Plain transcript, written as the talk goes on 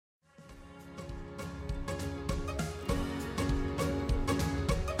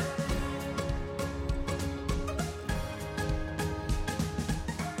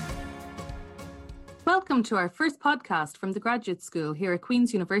Welcome to our first podcast from the Graduate School here at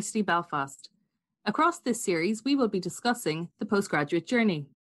Queen's University Belfast. Across this series, we will be discussing the postgraduate journey.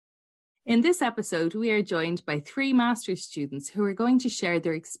 In this episode, we are joined by 3 master's students who are going to share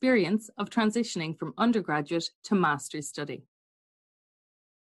their experience of transitioning from undergraduate to master's study.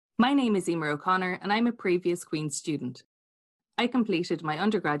 My name is Emer O'Connor and I'm a previous Queen's student. I completed my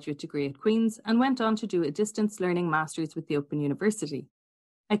undergraduate degree at Queen's and went on to do a distance learning master's with the Open University.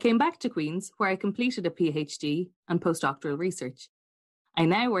 I came back to Queen's where I completed a PhD and postdoctoral research. I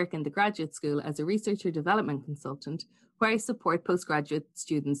now work in the graduate school as a researcher development consultant where I support postgraduate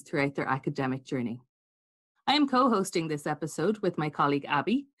students throughout their academic journey. I am co-hosting this episode with my colleague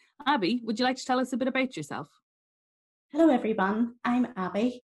Abby. Abby, would you like to tell us a bit about yourself? Hello everyone, I'm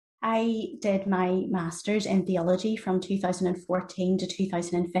Abby. I did my master's in theology from 2014 to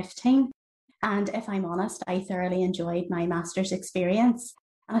 2015. And if I'm honest, I thoroughly enjoyed my master's experience.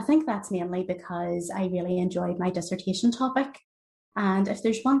 And I think that's mainly because I really enjoyed my dissertation topic. And if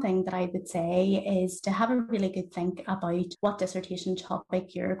there's one thing that I would say is to have a really good think about what dissertation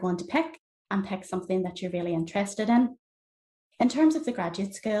topic you're going to pick and pick something that you're really interested in. In terms of the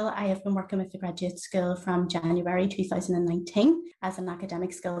graduate school, I have been working with the graduate school from January 2019 as an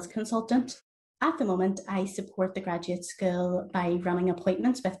academic skills consultant. At the moment, I support the graduate school by running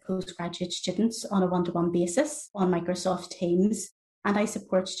appointments with postgraduate students on a one-to-one basis on Microsoft Teams. And I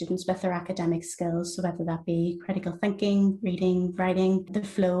support students with their academic skills, so whether that be critical thinking, reading, writing, the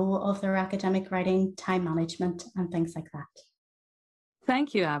flow of their academic writing, time management, and things like that.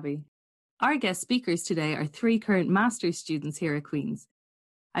 Thank you, Abby. Our guest speakers today are 3 current master's students here at Queen's.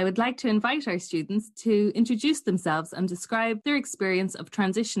 I would like to invite our students to introduce themselves and describe their experience of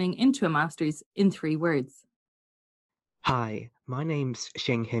transitioning into a master's in 3 words. Hi, my name's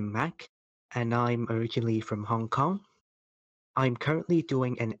Shing Him Mak, and I'm originally from Hong Kong. I'm currently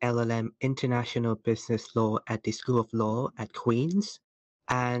doing an LLM International Business Law at the School of Law at Queen's.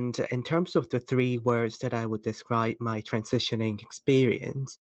 And in terms of the 3 words that I would describe my transitioning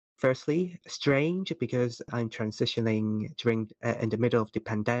experience, firstly, strange because I'm transitioning during in the middle of the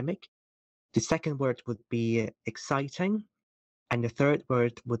pandemic. The second word would be exciting. And the third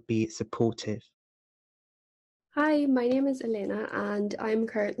word would be supportive. Hi, my name is Elena and I'm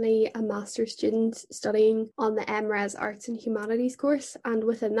currently a master's student studying on the MRes Arts and Humanities course, and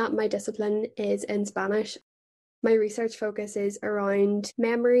within that my discipline is in Spanish. My research focus is around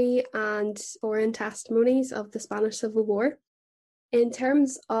memory and foreign testimonies of the Spanish Civil War. In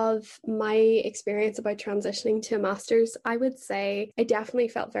terms of my experience about transitioning to a master's, I would say I definitely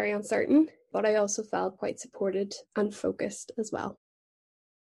felt very uncertain, but I also felt quite supported and focused as well.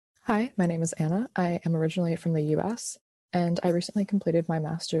 Hi, my name is Anna. I am originally from the US, and I recently completed my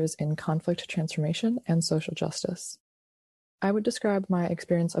master's in conflict transformation and social justice. I would describe my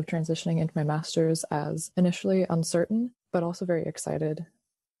experience of transitioning into my master's as initially uncertain, but also very excited,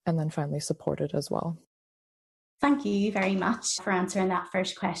 and then finally supported as well. Thank you very much for answering that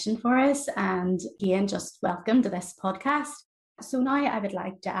first question for us, and again, just welcome to this podcast. So now I would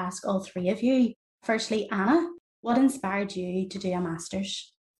like to ask all 3 of you. Firstly, Anna, what inspired you to do a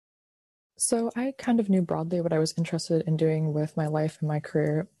master's? So I kind of knew broadly what I was interested in doing with my life and my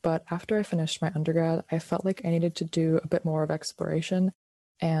career, but after I finished my undergrad, I felt like I needed to do a bit more of exploration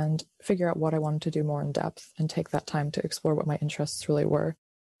and figure out what I wanted to do more in depth and take that time to explore what my interests really were.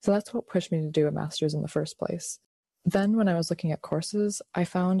 So that's what pushed me to do a master's in the first place. Then when I was looking at courses, I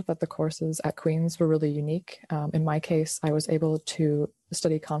found that the courses at Queen's were really unique. In my case, I was able to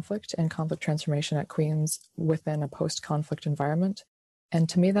study conflict and conflict transformation at Queen's within a post-conflict environment. And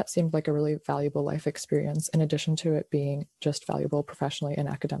to me, that seemed like a really valuable life experience, in addition to it being just valuable professionally and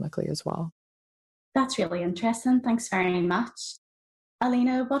academically as well. That's really interesting. Thanks very much.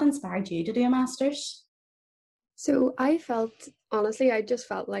 Alina, what inspired you to do a master's? So I just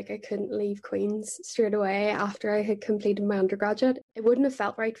felt like I couldn't leave Queen's straight away after I had completed my undergraduate. It wouldn't have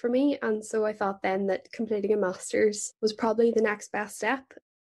felt right for me. And so I thought then that completing a master's was probably the next best step.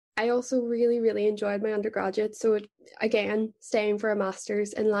 I also really, really enjoyed my undergraduate. So again, staying for a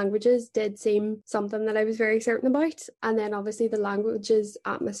master's in languages did seem something that I was very certain about. And then obviously the languages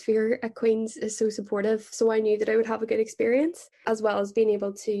atmosphere at Queen's is so supportive. So I knew that I would have a good experience, as well as being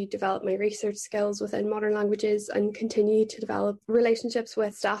able to develop my research skills within modern languages and continue to develop relationships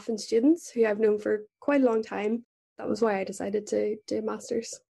with staff and students who I've known for quite a long time. That was why I decided to do a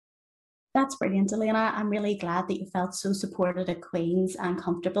master's. That's brilliant, Elena. I'm really glad that you felt so supported at Queen's and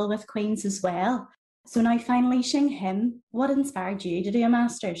comfortable with Queen's as well. So now finally, Shing Him, what inspired you to do a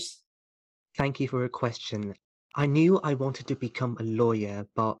master's? Thank you for your question. I knew I wanted to become a lawyer,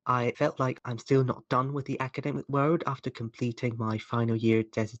 but I felt like I'm still not done with the academic world after completing my final year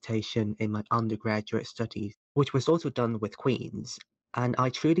dissertation in my undergraduate studies, which was also done with Queen's. And I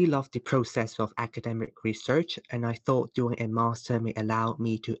truly loved the process of academic research, and I thought doing a master may allow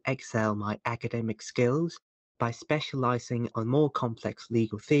me to excel my academic skills by specializing on more complex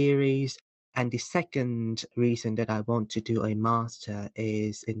legal theories. And the second reason that I want to do a master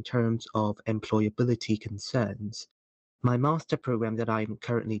is in terms of employability concerns. My master program that I'm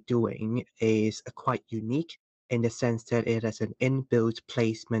currently doing is quite unique in the sense that it has an inbuilt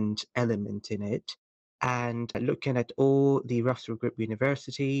placement element in it. And looking at all the Russell Group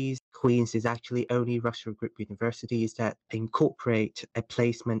universities, Queen's is actually only Russell Group universities that incorporate a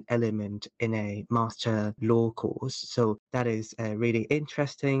placement element in a master law course. So that is really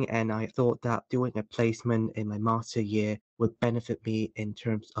interesting. And I thought that doing a placement in my master year would benefit me in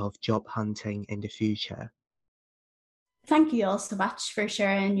terms of job hunting in the future. Thank you all so much for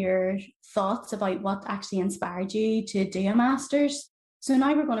sharing your thoughts about what actually inspired you to do a master's. So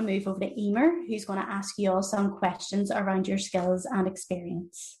now we're going to move over to Emer, who's going to ask you all some questions around your skills and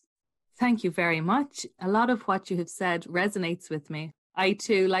experience. Thank you very much. A lot of what you have said resonates with me. I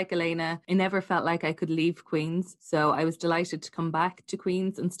too, like Elena, I never felt like I could leave Queen's, so I was delighted to come back to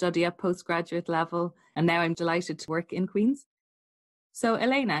Queen's and study at postgraduate level, and now I'm delighted to work in Queen's. So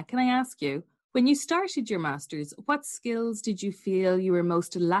Elena, can I ask you, when you started your master's, what skills did you feel you were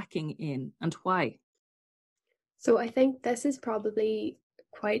most lacking in and why? So I think this is probably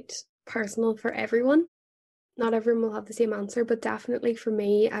quite personal for everyone. Not everyone will have the same answer, but definitely for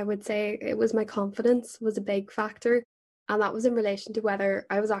me, I would say it was my confidence was a big factor. And that was in relation to whether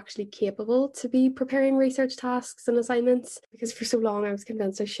I was actually capable to be preparing research tasks and assignments, because for so long I was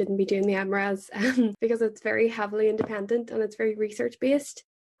convinced I shouldn't be doing the MRAS because it's very heavily independent and it's very research based,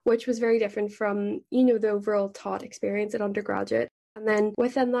 which was very different from, the overall taught experience at undergraduate. And then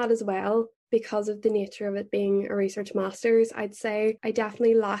within that as well, because of the nature of it being a research master's, I'd say I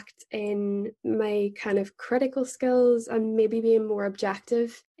definitely lacked in my kind of critical skills and maybe being more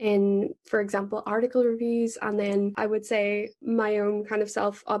objective in, for example, article reviews. And then I would say my own kind of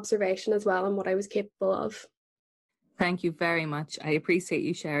self-observation as well and what I was capable of. Thank you very much. I appreciate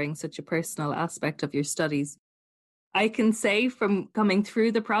you sharing such a personal aspect of your studies. I can say from coming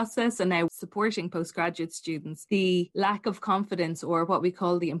through the process and now supporting postgraduate students, the lack of confidence, or what we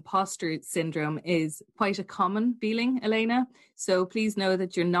call the imposter syndrome, is quite a common feeling, Elena. So please know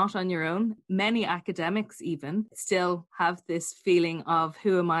that you're not on your own. Many academics even still have this feeling of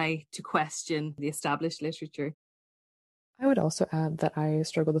who am I to question the established literature. I would also add that I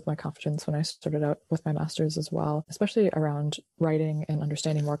struggled with my confidence when I started out with my master's as well, especially around writing and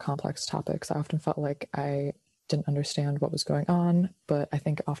understanding more complex topics. I often felt like I didn't understand what was going on, but I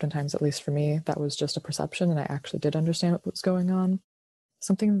think oftentimes, at least for me, that was just a perception and I actually did understand what was going on.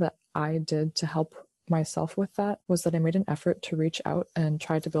 Something that I did to help myself with that was that I made an effort to reach out and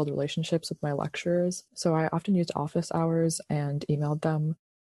try to build relationships with my lecturers. So I often used office hours and emailed them.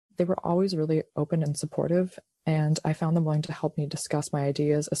 They were always really open and supportive, and I found them willing to help me discuss my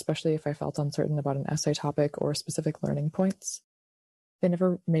ideas, especially if I felt uncertain about an essay topic or specific learning points. They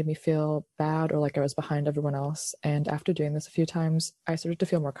never made me feel bad or like I was behind everyone else. And after doing this a few times, I started to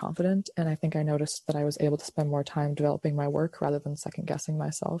feel more confident. And I think I noticed that I was able to spend more time developing my work rather than second guessing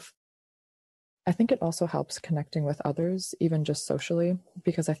myself. I think it also helps connecting with others, even just socially,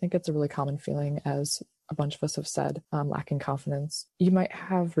 because I think it's a really common feeling, as a bunch of us have said, lacking confidence. You might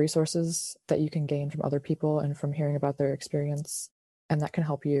have resources that you can gain from other people and from hearing about their experience, and that can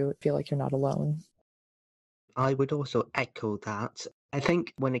help you feel like you're not alone. I would also echo that. I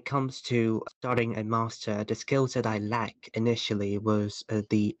think when it comes to starting a master, the skills that I lacked initially was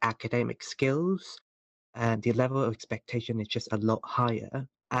the academic skills, and the level of expectation is just a lot higher.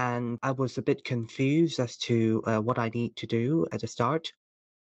 And I was a bit confused as to what I need to do at the start.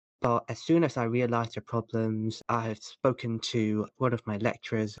 But as soon as I realized the problems, I have spoken to one of my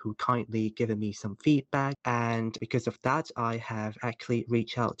lecturers who kindly given me some feedback. And because of that, I have actually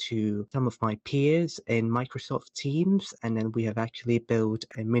reached out to some of my peers in Microsoft Teams. And then we have actually built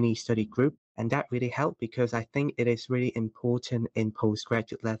a mini study group. And that really helped, because I think it is really important in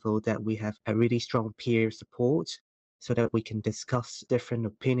postgraduate level that we have a really strong peer support, so that we can discuss different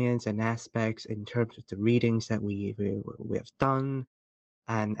opinions and aspects in terms of the readings that we have done.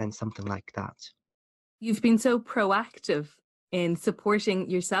 And something like that. You've been so proactive in supporting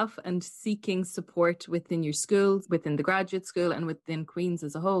yourself and seeking support within your schools, within the graduate school and within Queen's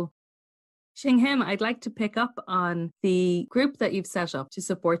as a whole. Xinghim, I'd like to pick up on the group that you've set up to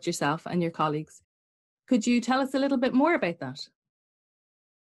support yourself and your colleagues. Could you tell us a little bit more about that?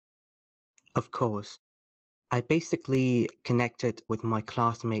 Of course. I basically connected with my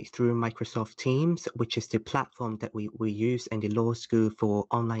classmates through Microsoft Teams, which is the platform that we use in the law school for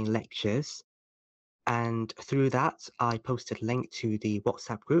online lectures. And through that, I posted a link to the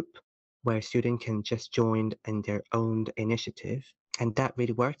WhatsApp group where students can just join in their own initiative. And that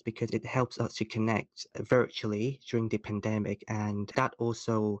really worked because it helps us to connect virtually during the pandemic. And that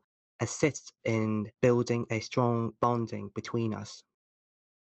also assists in building a strong bonding between us.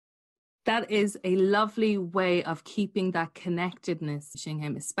 That is a lovely way of keeping that connectedness,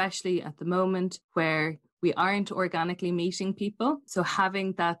 Shinghim, especially at the moment where we aren't organically meeting people. So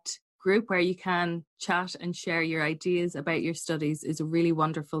having that group where you can chat and share your ideas about your studies is a really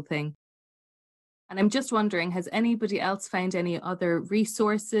wonderful thing. And I'm just wondering, has anybody else found any other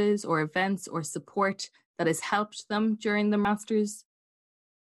resources or events or support that has helped them during the master's?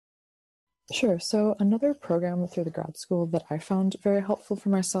 Sure. So another program through the grad school that I found very helpful for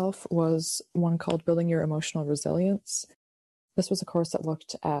myself was one called Building Your Emotional Resilience. This was a course that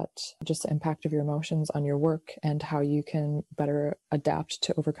looked at just the impact of your emotions on your work and how you can better adapt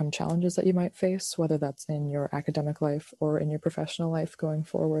to overcome challenges that you might face, whether that's in your academic life or in your professional life going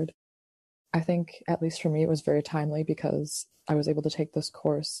forward. I think, at least for me, it was very timely because I was able to take this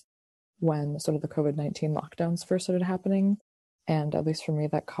course when sort of the COVID-19 lockdowns first started happening. And at least for me,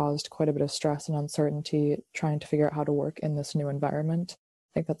 that caused quite a bit of stress and uncertainty trying to figure out how to work in this new environment.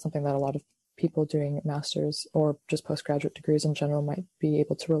 I think that's something that a lot of people doing masters or just postgraduate degrees in general might be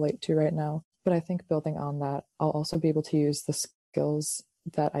able to relate to right now. But I think building on that, I'll also be able to use the skills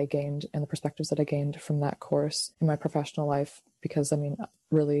that I gained and the perspectives that I gained from that course in my professional life, because I mean,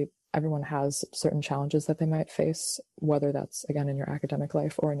 really, everyone has certain challenges that they might face, whether that's, again, in your academic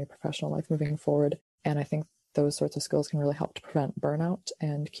life or in your professional life moving forward. And I think those sorts of skills can really help to prevent burnout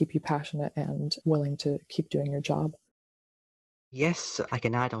and keep you passionate and willing to keep doing your job. Yes, I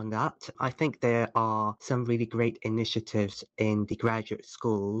can add on that. I think there are some really great initiatives in the graduate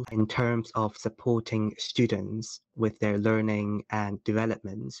school in terms of supporting students with their learning and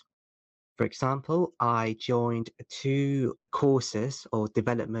development. For example, I joined 2 courses or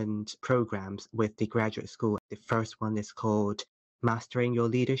development programs with the graduate school. The first one is called Mastering Your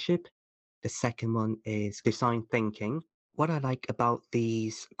Leadership. The second one is Design Thinking. What I like about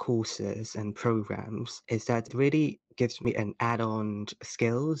these courses and programs is that it really gives me an add-on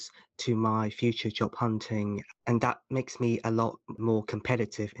skills to my future job hunting, and that makes me a lot more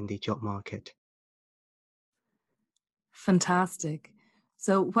competitive in the job market. Fantastic.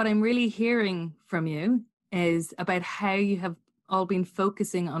 So what I'm really hearing from you is about how you have all been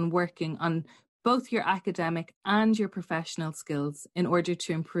focusing on working on both your academic and your professional skills in order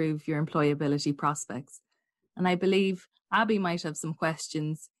to improve your employability prospects. And I believe Abby might have some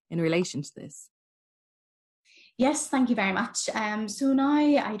questions in relation to this. Yes, thank you very much. So now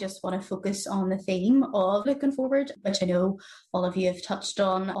I just want to focus on the theme of looking forward, which I know all of you have touched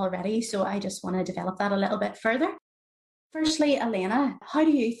on already. So I just want to develop that a little bit further. Firstly, Elena, how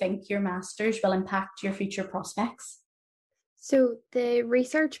do you think your masters will impact your future prospects? So the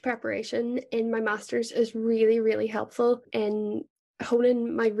research preparation in my master's is really, really helpful in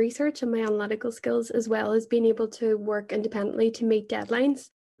honing my research and my analytical skills, as well as being able to work independently to meet deadlines.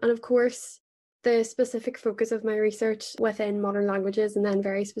 And of course, the specific focus of my research within modern languages, and then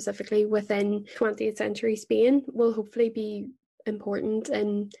very specifically within 20th century Spain, will hopefully be important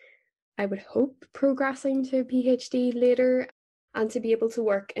in, I would hope, progressing to a PhD later and to be able to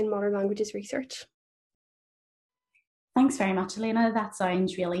work in modern languages research. Thanks very much, Elena. That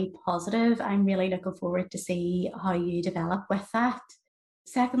sounds really positive. I'm really looking forward to see how you develop with that.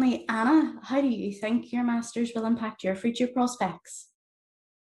 Secondly, Anna, how do you think your masters will impact your future prospects?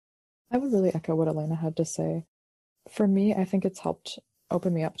 I would really echo what Elena had to say. For me, I think it's helped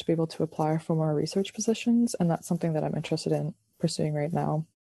open me up to be able to apply for more research positions, and that's something that I'm interested in pursuing right now.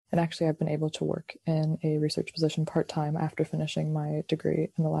 And actually, I've been able to work in a research position part-time after finishing my degree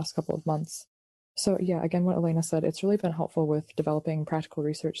in the last couple of months. So yeah, again, what Elena said, it's really been helpful with developing practical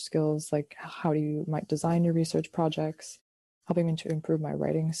research skills, like how you might design your research projects, helping me to improve my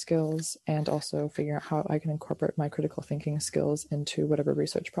writing skills, and also figuring out how I can incorporate my critical thinking skills into whatever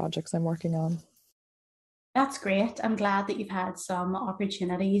research projects I'm working on. That's great. I'm glad that you've had some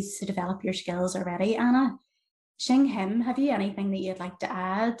opportunities to develop your skills already, Anna. Shinghim, have you anything that you'd like to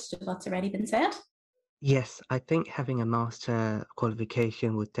add to what's already been said? Yes, I think having a master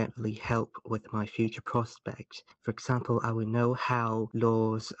qualification would definitely help with my future prospects. For example, I would know how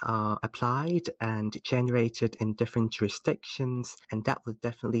laws are applied and generated in different jurisdictions, and that would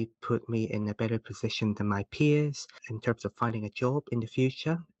definitely put me in a better position than my peers in terms of finding a job in the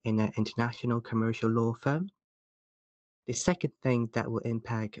future in an international commercial law firm. The second thing that will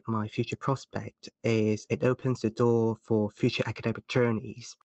impact my future prospect is it opens the door for future academic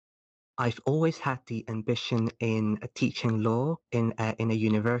journeys. I've always had the ambition in teaching law in a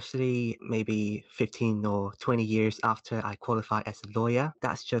university, maybe 15 or 20 years after I qualify as a lawyer.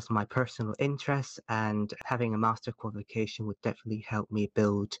 That's just my personal interest, and having a master qualification would definitely help me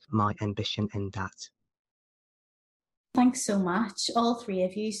build my ambition in that. Thanks so much. All three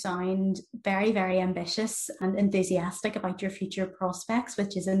of you sound very, very ambitious and enthusiastic about your future prospects,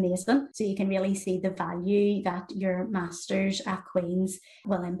 which is amazing. So you can really see the value that your Masters at Queen's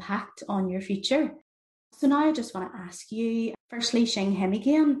will impact on your future. So now I just want to ask you, firstly, Xing Him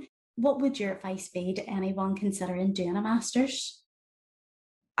again, what would your advice be to anyone considering doing a Masters?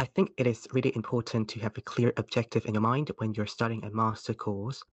 I think it is really important to have a clear objective in your mind when you're studying a master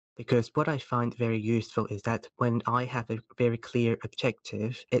course. Because what I find very useful is that when I have a very clear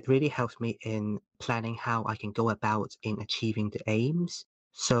objective, it really helps me in planning how I can go about in achieving the aims.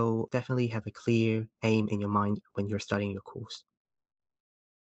 So definitely have a clear aim in your mind when you're studying your course.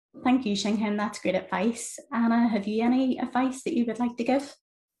 Thank you, Xing Him. That's great advice. Anna, have you any advice that you would like to give?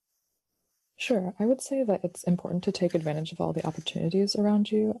 Sure. I would say that it's important to take advantage of all the opportunities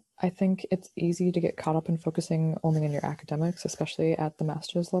around you. I think it's easy to get caught up in focusing only on your academics, especially at the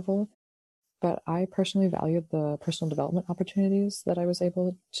master's level. But I personally valued the personal development opportunities that I was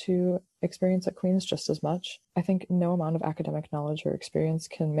able to experience at Queen's just as much. I think no amount of academic knowledge or experience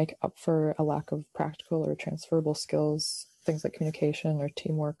can make up for a lack of practical or transferable skills, things like communication or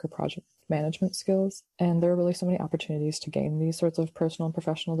teamwork or project management skills. And there are really so many opportunities to gain these sorts of personal and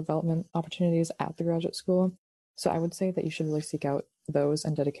professional development opportunities at the graduate school. So I would say that you should really seek out those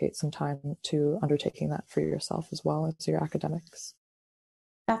and dedicate some time to undertaking that for yourself as well as your academics.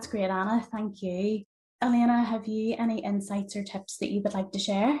 That's great, Anna. Thank you. Elena, have you any insights or tips that you would like to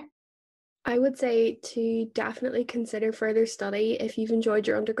share? I would say to definitely consider further study if you've enjoyed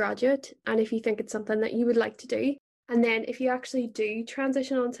your undergraduate and if you think it's something that you would like to do. And then if you actually do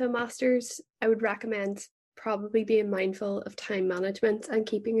transition onto a master's, I would recommend probably being mindful of time management and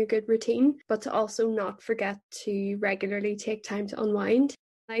keeping a good routine, but to also not forget to regularly take time to unwind.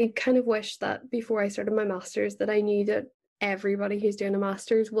 I kind of wish that before I started my master's that I knew that everybody who's doing a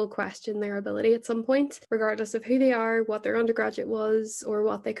master's will question their ability at some point, regardless of who they are, what their undergraduate was, or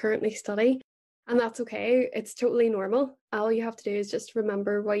what they currently study. And that's okay. It's totally normal. All you have to do is just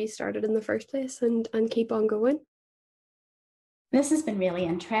remember why you started in the first place and keep on going. This has been really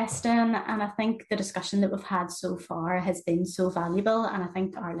interesting, and I think the discussion that we've had so far has been so valuable, and I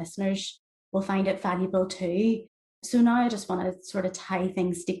think our listeners will find it valuable too. So now I just want to sort of tie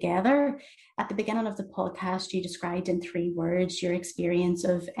things together. At the beginning of the podcast, you described in 3 words your experience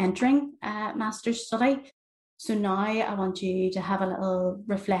of entering a master's study. So now I want you to have a little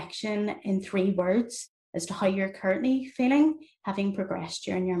reflection in 3 words as to how you're currently feeling having progressed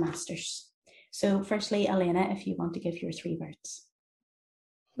during your master's. So firstly, Elena, if you want to give your 3 words.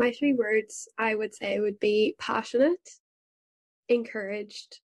 My 3 words I would say would be passionate,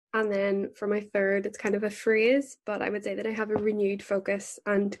 encouraged, and then for my third, it's kind of a phrase, but I would say that I have a renewed focus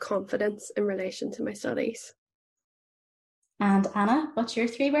and confidence in relation to my studies. And Anna, what's your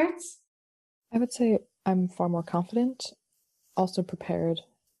 3 words? I would say I'm far more confident, also prepared,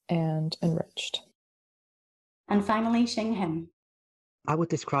 and enriched. And finally, Xing Him. I would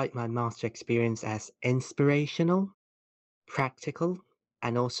describe my master experience as inspirational, practical,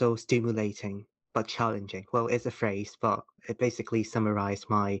 and also stimulating, but challenging. Well, it's a phrase, but it basically summarized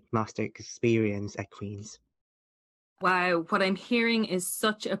my master experience at Queen's. Wow, what I'm hearing is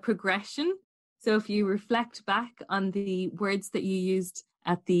such a progression. So if you reflect back on the words that you used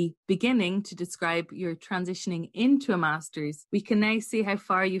at the beginning to describe your transitioning into a master's, we can now see how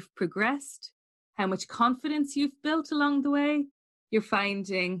far you've progressed, how much confidence you've built along the way. You're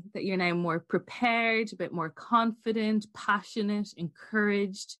finding that you're now more prepared, a bit more confident, passionate,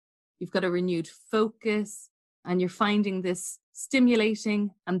 encouraged. You've got a renewed focus, and you're finding this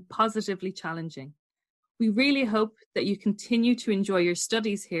stimulating and positively challenging. We really hope that you continue to enjoy your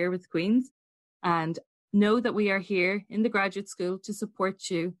studies here with Queen's, and know that we are here in the graduate school to support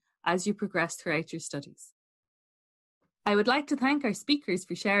you as you progress throughout your studies. I would like to thank our speakers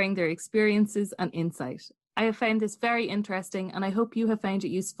for sharing their experiences and insight. I have found this very interesting, and I hope you have found it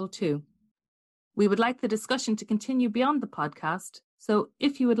useful too. We would like the discussion to continue beyond the podcast, so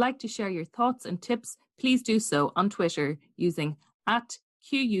if you would like to share your thoughts and tips, please do so on Twitter using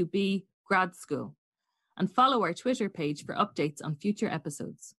 @QUB Grad School, and follow our Twitter page for updates on future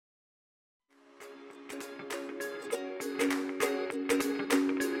episodes.